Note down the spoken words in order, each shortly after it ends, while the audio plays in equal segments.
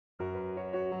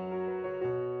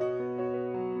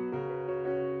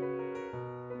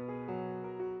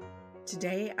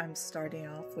Today I'm starting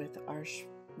off with Arch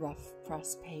rough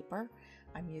press paper.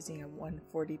 I'm using a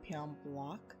 140-pound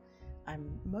block.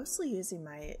 I'm mostly using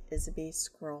my Isabey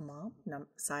Squirrel Mom,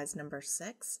 size number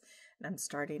 6, and I'm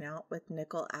starting out with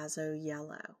Nickel Azo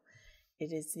Yellow.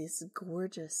 It is this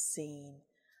gorgeous scene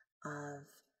of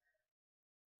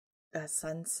a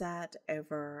sunset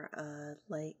over a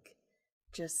lake.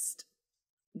 Just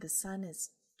the sun is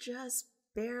just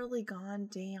barely gone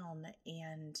down,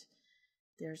 and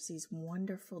there's these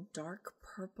wonderful dark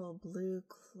purple blue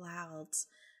clouds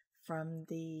from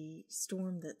the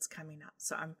storm that's coming up.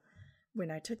 So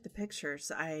when I took the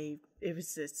pictures, it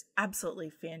was this absolutely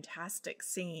fantastic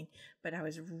scene, but I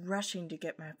was rushing to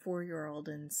get my 4-year-old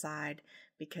inside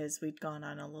because we'd gone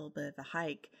on a little bit of a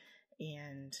hike,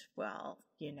 and well,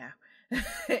 you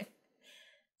know.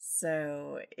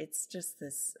 So it's just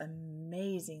this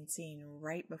amazing scene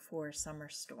right before a summer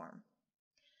storm.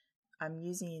 I'm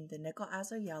using the Nickel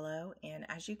Azo Yellow, and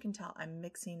as you can tell, I'm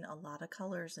mixing a lot of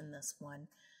colors in this one,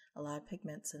 a lot of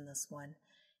pigments in this one,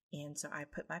 and so I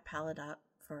put my palette up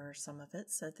for some of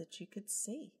it so that you could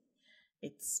see.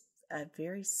 It's a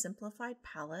very simplified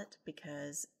palette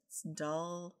because it's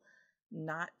dull,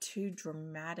 not too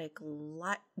dramatic.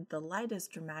 The light is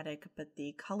dramatic, but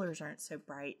the colors aren't so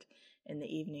bright in the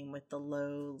evening with the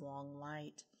low, long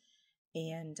light.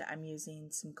 And I'm using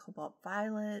some cobalt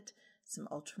violet, some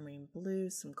ultramarine blue,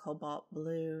 some cobalt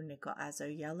blue, Nickel Azo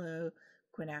Yellow,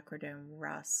 quinacridone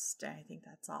rust. I think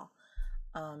that's all.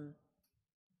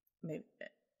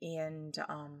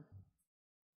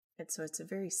 So it's a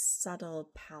very subtle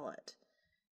palette.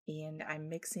 And I'm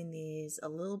mixing these a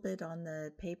little bit on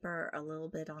the paper, a little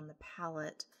bit on the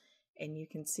palette, and you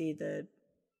can see the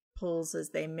pulls as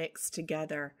they mix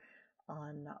together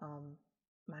on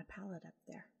my palette up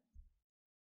there.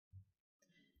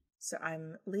 So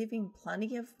I'm leaving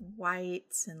plenty of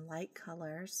whites and light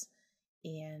colors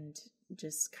and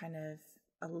just kind of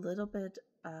a little bit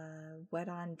wet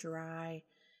on dry,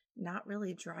 not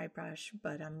really dry brush,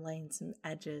 but I'm laying some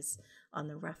edges on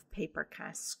the rough paper, kind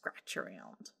of scratch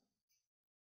around.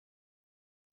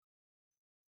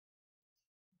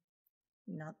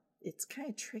 Now, it's kind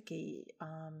of tricky.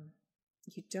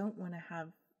 You don't want to have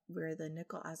where the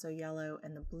Nickel Azo Yellow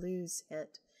and the blues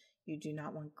hit. You do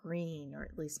not want green, or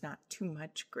at least not too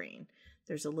much green.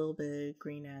 There's a little bit of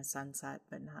green at sunset,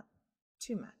 but not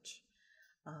too much.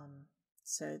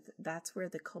 So that's where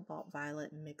the cobalt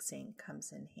violet mixing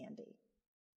comes in handy.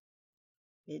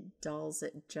 It dulls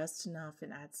it just enough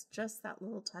and adds just that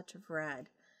little touch of red,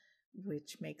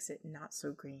 which makes it not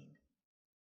so green.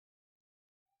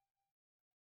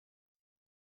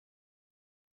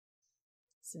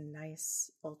 Some nice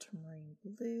ultramarine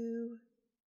blue.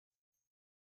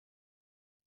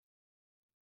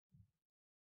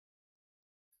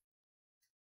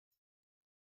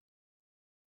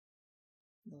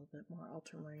 A little bit more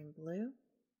ultramarine blue.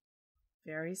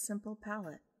 Very simple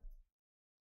palette.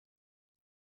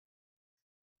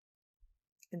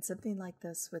 And something like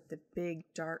this with the big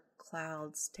dark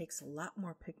clouds takes a lot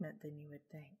more pigment than you would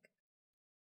think.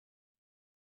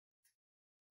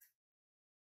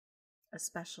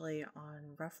 Especially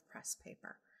on rough press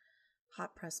paper.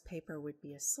 Hot press paper would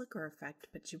be a slicker effect,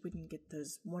 but you wouldn't get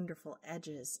those wonderful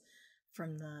edges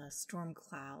from the storm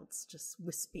clouds just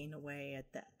wisping away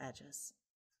at the edges.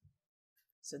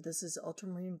 So this is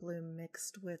ultramarine blue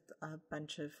mixed with a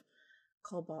bunch of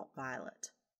cobalt violet.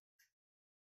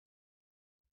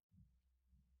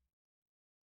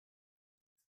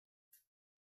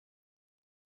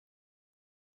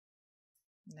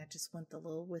 And I just want the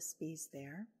little wispies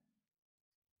there.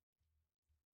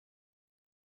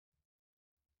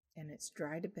 And it's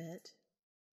dried a bit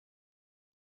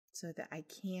so that I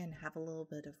can have a little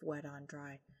bit of wet on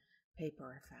dry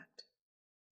paper effect.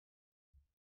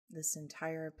 This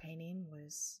entire painting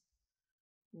was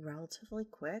relatively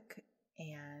quick,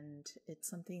 and it's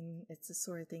the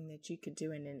sort of thing that you could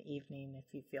do in an evening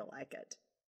if you feel like it.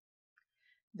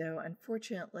 Though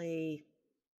unfortunately,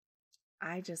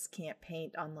 I just can't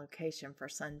paint on location for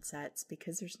sunsets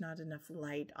because there's not enough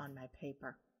light on my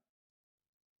paper.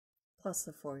 Plus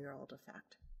the 4-year-old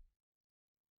effect.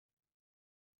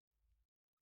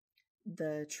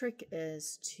 The trick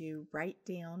is to write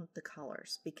down the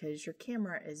colors because your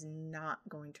camera is not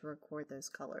going to record those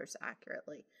colors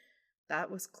accurately.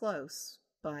 That was close,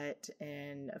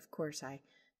 and of course I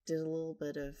did a little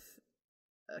bit of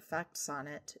effects on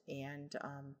it and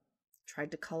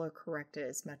tried to color correct it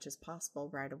as much as possible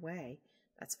right away.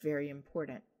 That's very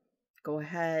important. Go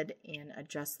ahead and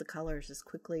adjust the colors as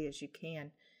quickly as you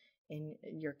can in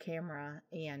your camera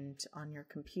and on your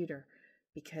computer,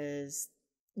 because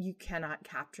you cannot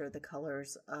capture the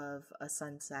colors of a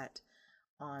sunset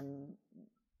on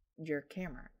your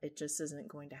camera. It just isn't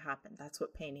going to happen. That's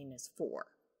what painting is for.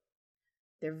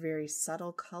 They're very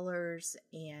subtle colors,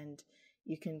 and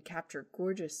you can capture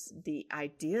the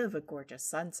idea of a gorgeous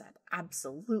sunset.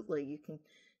 Absolutely, you can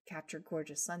capture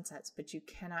gorgeous sunsets, but you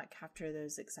cannot capture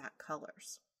those exact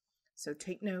colors. So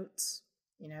take notes,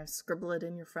 scribble it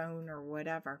in your phone or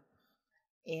whatever,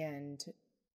 and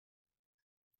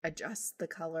adjust the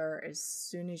color as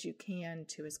soon as you can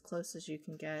to as close as you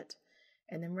can get,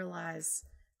 and then realize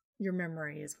your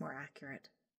memory is more accurate.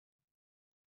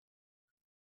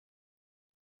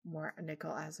 More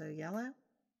nickel azo yellow,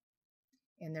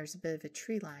 and there's a bit of a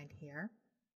tree line here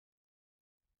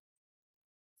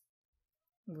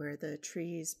where the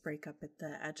trees break up at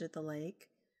the edge of the lake,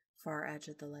 far edge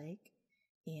of the lake,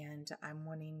 and I'm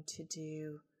wanting to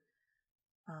do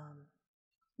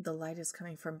the light is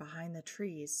coming from behind the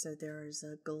trees, so there's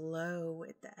a glow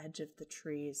at the edge of the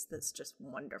trees that's just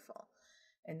wonderful.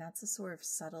 And that's a sort of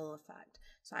subtle effect.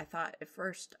 So I thought at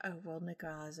first, oh, well, nickel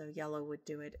azo yellow would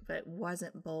do it, but it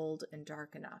wasn't bold and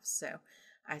dark enough. So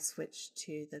I switched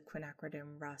to the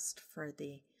quinacridone rust for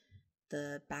the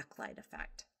backlight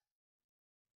effect.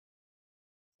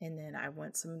 And then I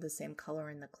want some of the same color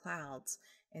in the clouds,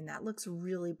 and that looks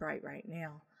really bright right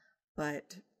now,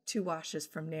 but 2 washes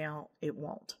from now, it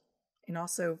won't. And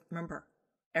also, remember,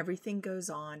 everything goes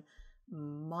on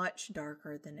much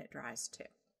darker than it dries to.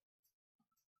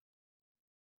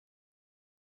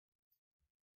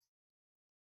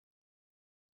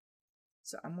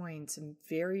 So I'm wanting some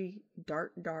very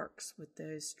dark darks with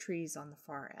those trees on the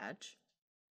far edge.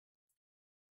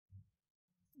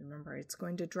 Remember, it's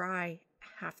going to dry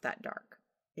half that dark,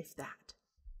 if that.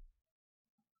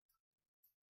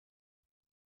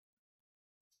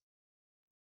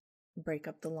 Break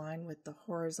up the line with the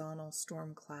horizontal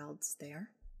storm clouds there.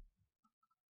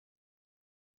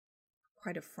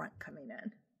 Quite a front coming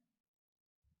in.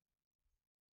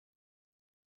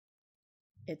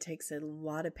 It takes a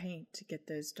lot of paint to get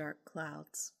those dark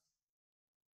clouds.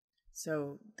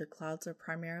 So the clouds are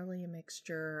primarily a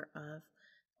mixture of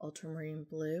ultramarine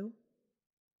blue,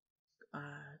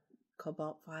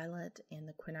 cobalt violet, and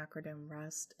the quinacridone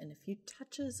rust, and a few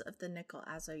touches of the nickel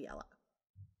azo yellow.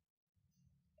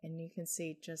 And you can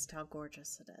see just how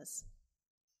gorgeous it is.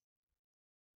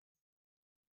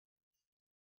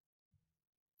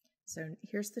 So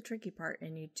here's the tricky part,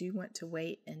 and you do want to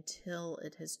wait until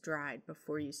it has dried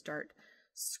before you start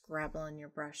scrabbling your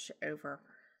brush over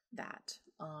that,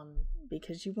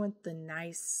 because you want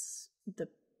the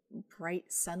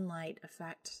bright sunlight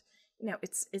effect.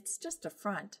 It's just a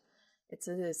front. It's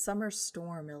a summer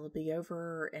storm. It'll be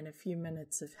over in a few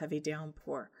minutes of heavy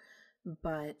downpour,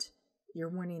 but you're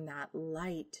wanting that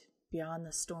light beyond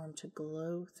the storm to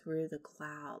glow through the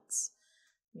clouds,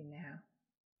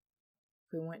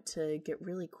 If we want to get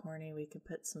really corny, we could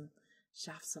put some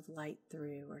shafts of light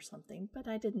through or something, but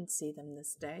I didn't see them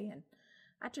this day, and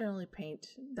I generally paint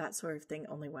that sort of thing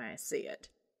only when I see it.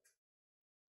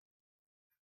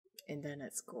 And then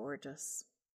it's gorgeous.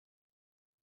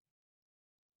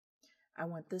 I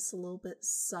want this a little bit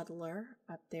subtler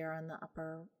up there on the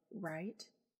upper right.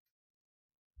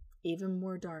 Even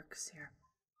more darks here.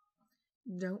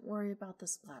 Don't worry about the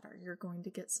splatter. You're going to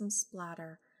get some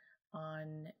splatter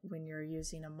on when you're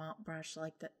using a mop brush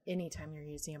like that. Anytime you're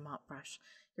using a mop brush,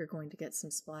 you're going to get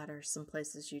some splatter some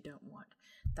places you don't want.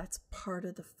 That's part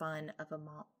of the fun of a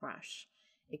mop brush.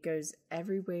 It goes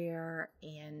everywhere,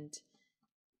 and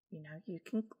you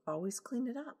can always clean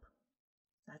it up.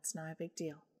 That's not a big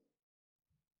deal.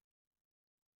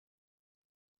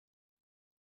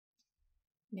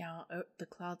 Now, the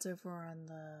clouds over on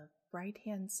the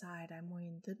right-hand side, I'm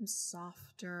wanting them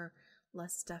softer,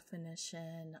 less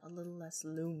definition, a little less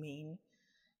looming,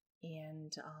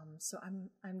 and so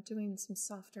I'm doing some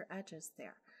softer edges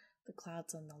there. The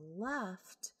clouds on the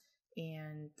left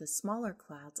and the smaller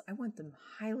clouds, I want them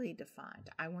highly defined.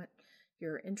 I want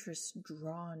your interest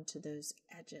drawn to those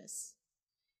edges.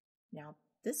 Now,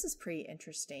 this is pretty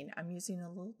interesting. I'm using a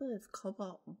little bit of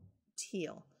cobalt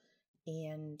teal,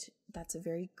 and that's a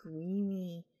very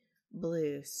greeny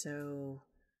blue, so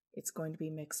it's going to be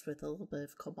mixed with a little bit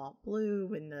of cobalt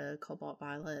blue and the cobalt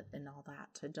violet and all that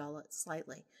to dull it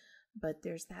slightly. But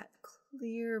there's that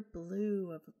clear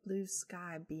blue of a blue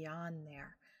sky beyond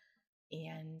there,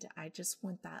 and I just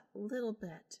want that little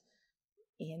bit,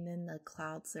 and then the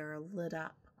clouds that are lit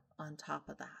up on top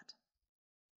of that.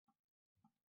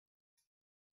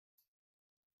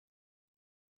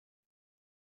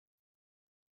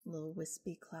 Little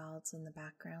wispy clouds in the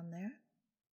background there.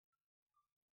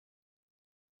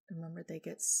 Remember, they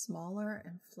get smaller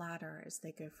and flatter as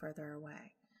they go further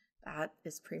away. That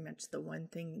is pretty much the one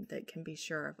thing that can be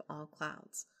sure of all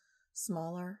clouds.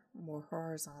 Smaller, more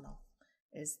horizontal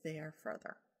is there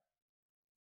further.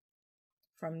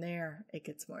 From there, it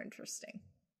gets more interesting.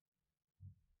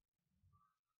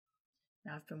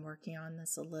 Now I've been working on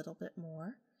this a little bit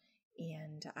more,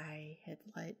 and I had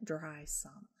let dry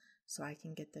some so I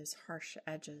can get those harsh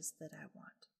edges that I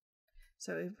want.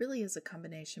 So it really is a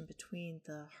combination between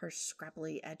the harsh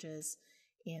scrabbly edges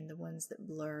and the ones that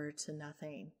blur to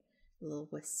nothing, little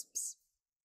wisps.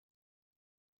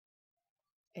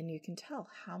 And you can tell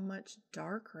how much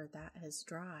darker that has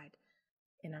dried,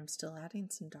 and I'm still adding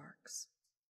some darks.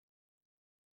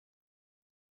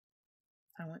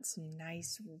 I want some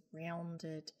nice,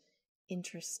 rounded,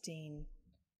 interesting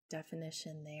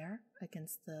definition there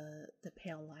against the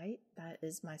pale light. That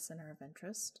is my center of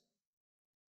interest.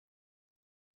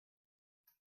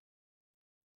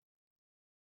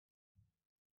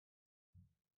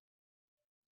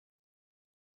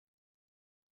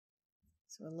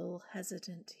 So a little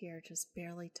hesitant here, just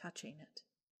barely touching it.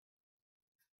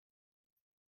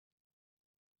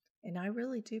 And I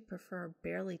really do prefer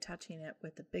barely touching it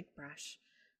with a big brush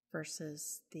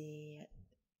versus the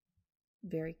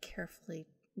very carefully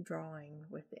drawing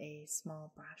with a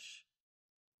small brush.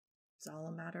 It's all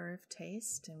a matter of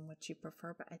taste and what you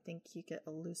prefer, but I think you get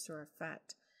a looser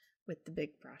effect with the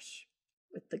big brush,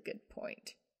 with the good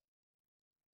point.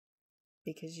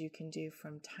 Because you can do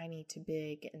from tiny to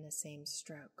big in the same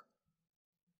stroke.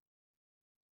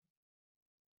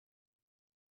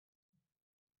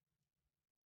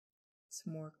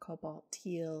 Some more cobalt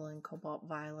teal and cobalt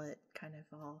violet kind of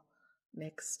all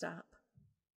mixed up.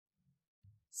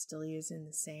 Still using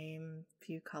the same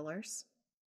few colors.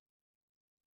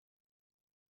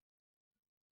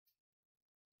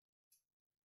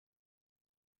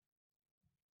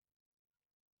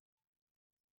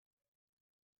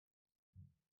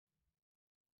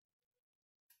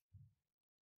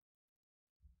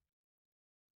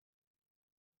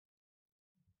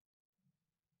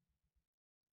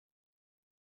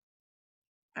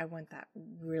 I want that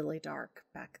really dark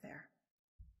back there.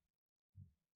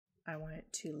 I want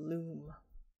it to loom.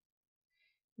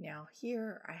 Now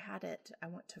here I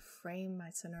want to frame my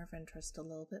center of interest a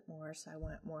little bit more, so I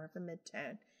want more of a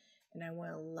mid-tone, and I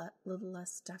want a little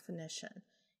less definition.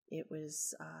 It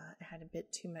had a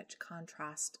bit too much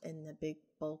contrast in the big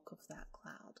bulk of that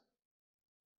cloud.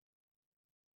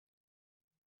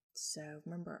 So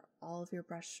remember, all of your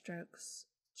brush strokes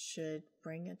should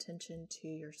bring attention to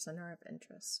your center of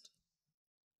interest.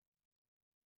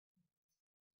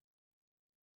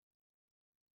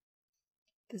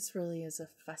 This really is a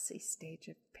fussy stage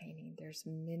of painting. There's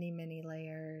many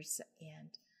layers, and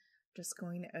just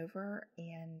going over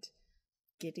and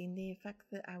getting the effect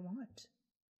that I want.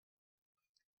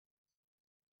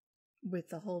 With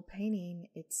the whole painting,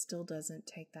 it still doesn't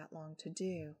take that long to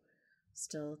do.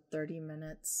 Still 30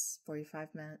 minutes,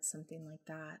 45 minutes, something like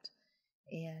that.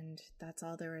 And that's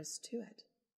all there is to it.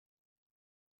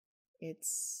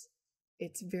 It's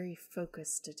very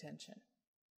focused attention.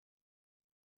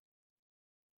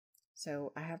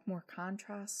 So I have more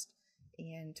contrast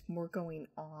and more going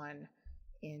on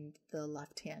in the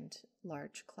left-hand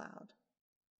large cloud.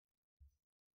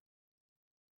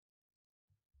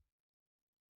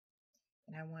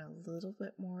 And I want a little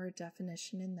bit more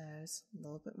definition in those, a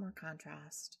little bit more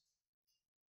contrast.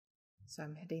 So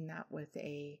I'm hitting that with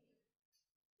a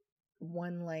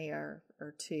one layer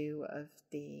or two of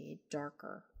the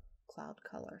darker cloud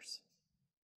colors.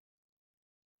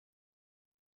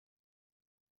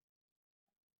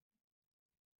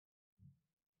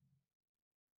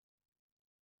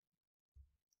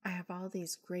 I have all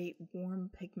these great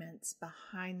warm pigments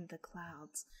behind the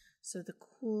clouds, so the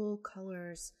cool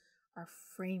colors are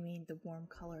framing the warm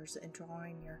colors and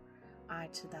drawing your eye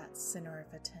to that center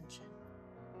of attention.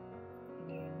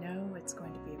 And you know it's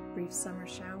going to be a brief summer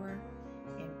shower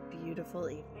and beautiful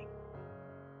evening.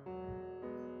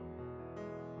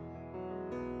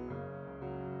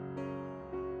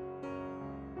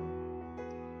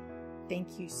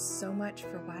 Thank you so much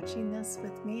for watching this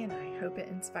with me, and I hope it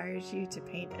inspires you to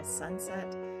paint a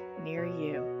sunset near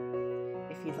you.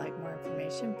 If you'd like more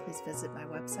information, please visit my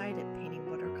website at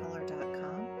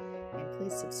paintingwatercolor.com, and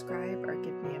please subscribe or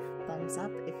give me a thumbs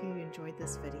up if you enjoyed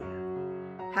this video.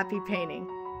 Happy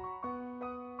painting!